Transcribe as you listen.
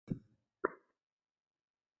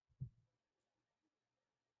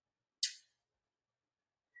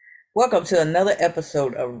Welcome to another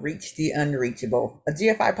episode of Reach the Unreachable, a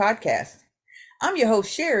GFI podcast. I'm your host,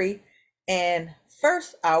 Sherry, and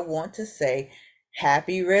first I want to say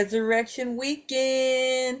happy resurrection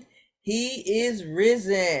weekend. He is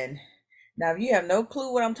risen. Now, if you have no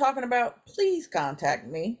clue what I'm talking about, please contact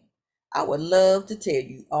me. I would love to tell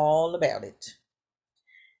you all about it.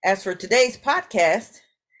 As for today's podcast,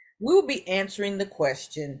 we'll be answering the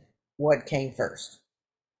question, what came first?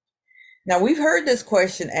 Now, we've heard this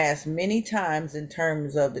question asked many times in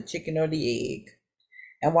terms of the chicken or the egg.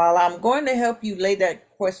 And while I'm going to help you lay that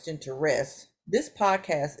question to rest, this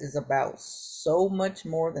podcast is about so much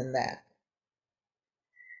more than that.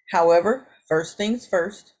 However, first things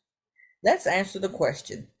first, let's answer the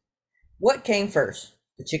question, what came first,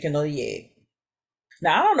 the chicken or the egg?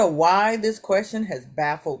 Now, I don't know why this question has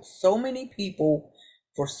baffled so many people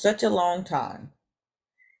for such a long time.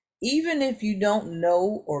 Even if you don't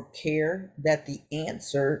know or care that the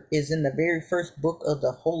answer is in the very first book of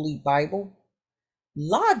the Holy Bible,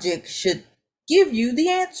 logic should give you the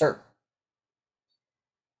answer.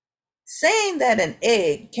 Saying that an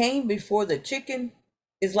egg came before the chicken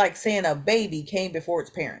is like saying a baby came before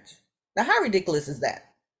its parents. Now, how ridiculous is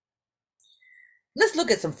that? Let's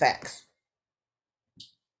look at some facts.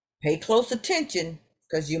 Pay close attention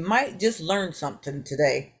because you might just learn something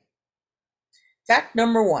today. Fact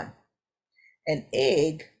number one, an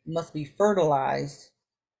egg must be fertilized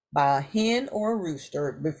by a hen or a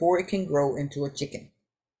rooster before it can grow into a chicken.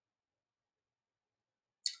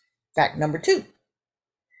 Fact number two,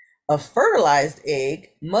 a fertilized egg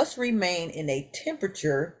must remain in a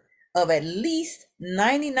temperature of at least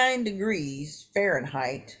 99 degrees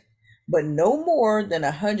Fahrenheit, but no more than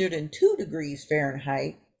 102 degrees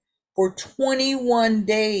Fahrenheit for 21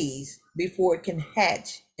 days before it can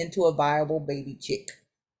hatch into a viable baby chick.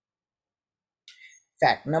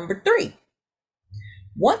 Fact number three,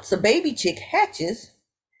 once a baby chick hatches,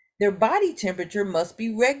 their body temperature must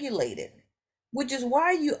be regulated, which is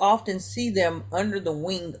why you often see them under the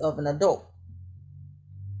wing of an adult.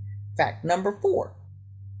 Fact number four,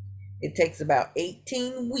 it takes about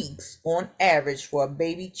 18 weeks on average for a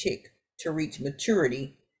baby chick to reach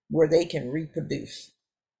maturity where they can reproduce.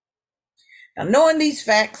 Now, knowing these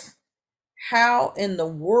facts, how in the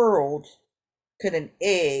world could an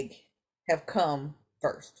egg have come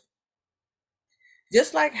first?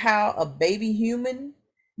 Just like how a baby human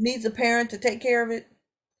needs a parent to take care of it,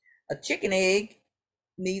 a chicken egg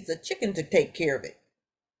needs a chicken to take care of it.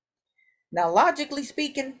 Now, logically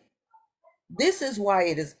speaking, this is why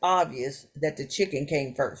it is obvious that the chicken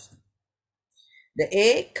came first. The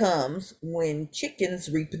egg comes when chickens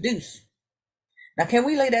reproduce. Now, can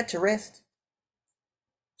we lay that to rest?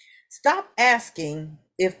 Stop asking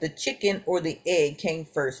if the chicken or the egg came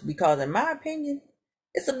first, because in my opinion,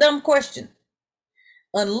 it's a dumb question.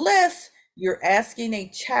 Unless you're asking a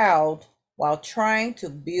child while trying to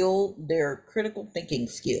build their critical thinking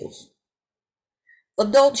skills.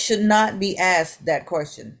 Adults should not be asked that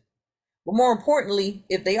question. But more importantly,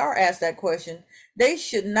 if they are asked that question, they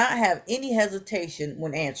should not have any hesitation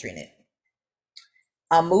when answering it.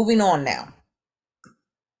 I'm moving on now.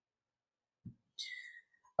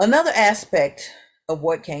 Another aspect of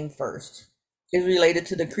what came first is related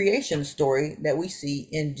to the creation story that we see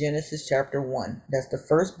in Genesis chapter 1. That's the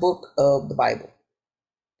first book of the Bible.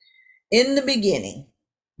 In the beginning,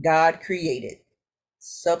 God created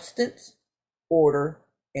substance, order,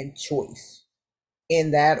 and choice. In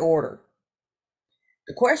that order.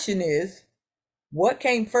 The question is, what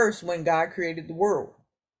came first when God created the world?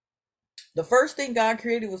 The first thing God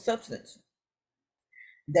created was substance.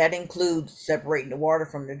 That includes separating the water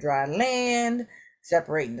from the dry land,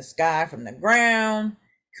 separating the sky from the ground,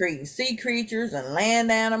 creating sea creatures and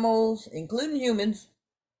land animals, including humans.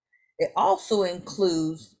 It also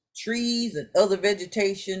includes trees and other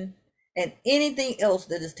vegetation and anything else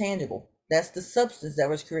that is tangible. That's the substance that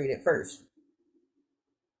was created first.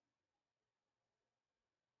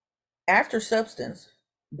 After substance,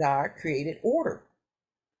 God created order.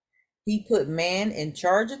 He put man in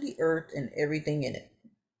charge of the earth and everything in it.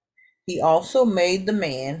 He also made the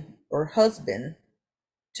man or husband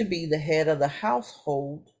to be the head of the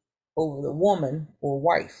household over the woman or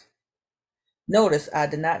wife. Notice I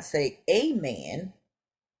did not say a man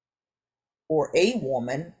or a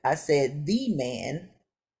woman. I said the man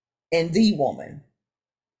and the woman.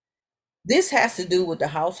 This has to do with the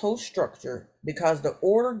household structure because the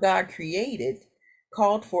order God created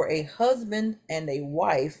called for a husband and a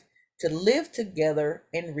wife to live together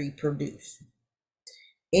and reproduce.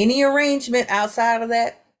 Any arrangement outside of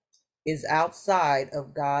that is outside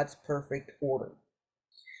of God's perfect order.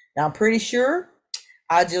 Now, I'm pretty sure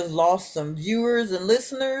I just lost some viewers and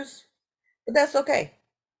listeners, but that's okay.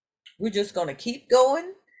 We're just going to keep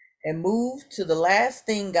going and move to the last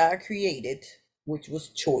thing God created, which was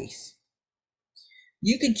choice.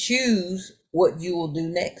 You can choose what you will do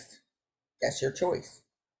next. That's your choice.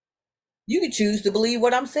 You can choose to believe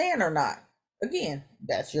what I'm saying or not. Again,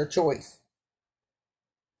 that's your choice.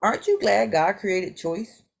 Aren't you glad God created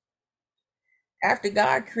choice? After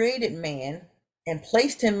God created man and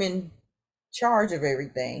placed him in charge of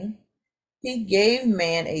everything, he gave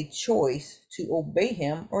man a choice to obey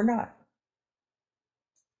him or not.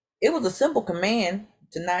 It was a simple command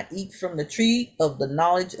to not eat from the tree of the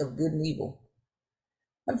knowledge of good and evil.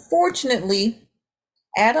 Unfortunately,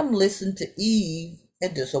 Adam listened to Eve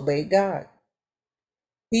and disobeyed God.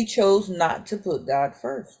 He chose not to put God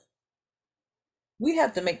first. We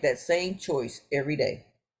have to make that same choice every day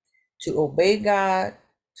to obey God,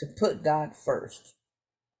 to put God first.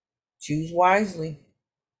 Choose wisely.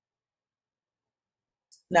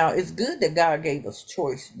 Now, it's good that God gave us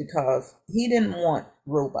choice because he didn't want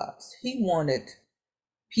robots. He wanted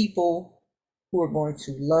people who are going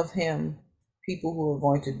to love him, people who are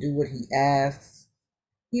going to do what he asks.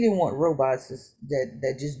 He didn't want robots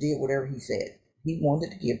that just did whatever he said. He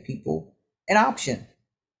wanted to give people an option.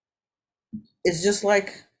 It's just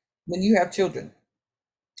like when you have children.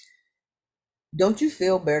 Don't you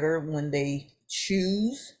feel better when they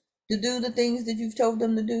choose to do the things that you've told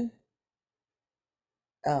them to do?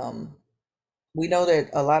 Um, we know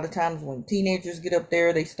that a lot of times when teenagers get up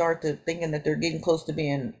there, they start to thinking that they're getting close to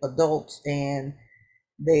being adults and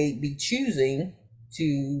they be choosing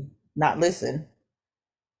to not listen.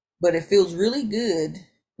 But it feels really good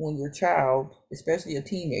when your child, especially a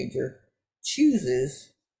teenager,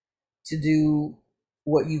 chooses to do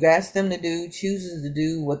what you've asked them to do, chooses to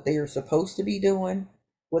do what they are supposed to be doing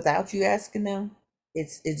without you asking them. It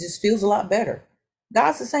just feels a lot better.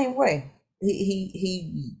 God's the same way.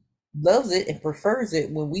 He loves it and prefers it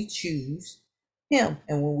when we choose him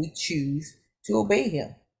and when we choose to obey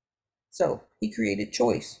him. So he created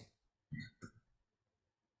choice.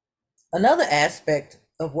 Another aspect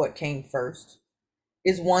of what came first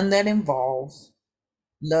is one that involves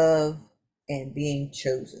love and being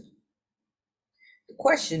chosen. The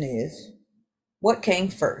question is, what came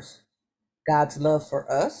first? God's love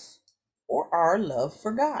for us or our love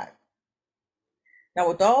for God? Now,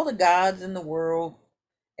 with all the gods in the world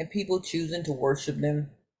and people choosing to worship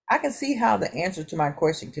them, I can see how the answer to my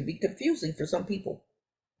question can be confusing for some people.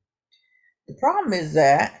 The problem is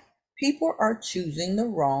that people are choosing the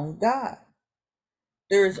wrong God.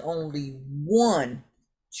 There is only one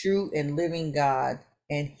true and living God,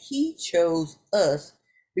 and he chose us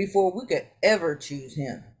before we could ever choose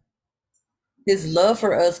him. His love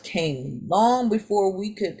for us came long before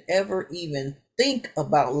we could ever even think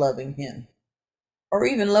about loving him or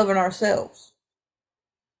even loving ourselves.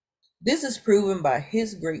 This is proven by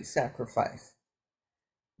his great sacrifice.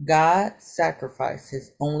 God sacrificed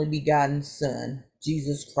his only begotten Son,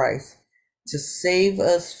 Jesus Christ, to save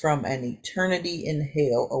us from an eternity in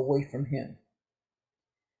hell away from him.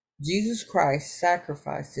 Jesus Christ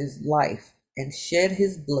sacrificed his life and shed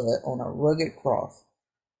his blood on a rugged cross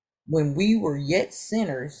when we were yet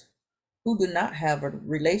sinners who do not have a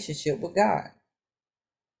relationship with God.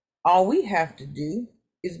 All we have to do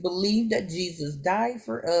is believe that Jesus died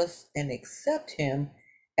for us and accept him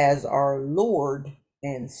as our Lord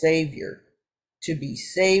and Savior to be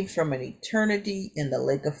saved from an eternity in the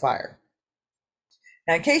lake of fire.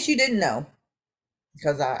 Now, in case you didn't know,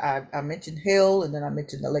 because I mentioned hell and then I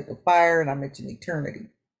mentioned the lake of fire and I mentioned eternity.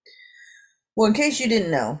 Well, in case you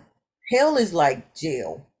didn't know, hell is like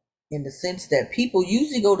jail in the sense that people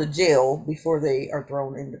usually go to jail before they are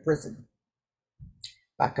thrown into prison.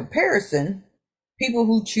 By comparison, people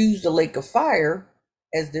who choose the lake of fire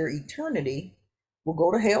as their eternity will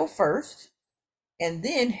go to hell first, and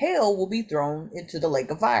then hell will be thrown into the lake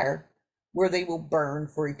of fire where they will burn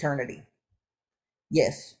for eternity.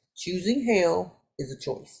 Yes, choosing hell is a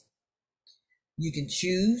choice. You can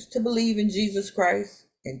choose to believe in Jesus Christ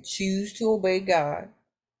and choose to obey God,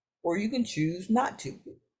 or you can choose not to,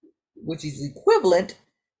 which is equivalent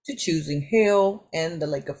to choosing hell and the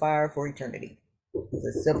lake of fire for eternity.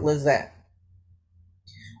 It's as simple as that.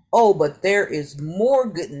 Oh, but there is more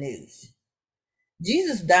good news.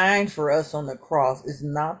 Jesus dying for us on the cross is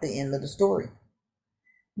not the end of the story.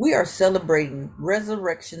 We are celebrating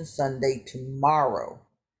Resurrection Sunday tomorrow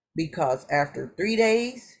because after 3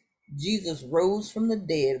 days, Jesus rose from the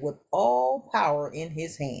dead with all power in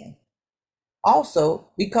his hand. Also,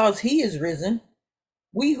 because he is risen,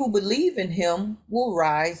 we who believe in him will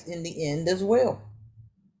rise in the end as well.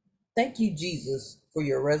 Thank you, Jesus, for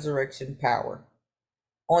your resurrection power.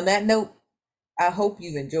 On that note, I hope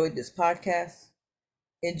you've enjoyed this podcast.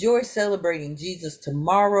 Enjoy celebrating Jesus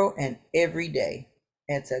tomorrow and every day.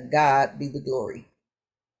 And to God be the glory.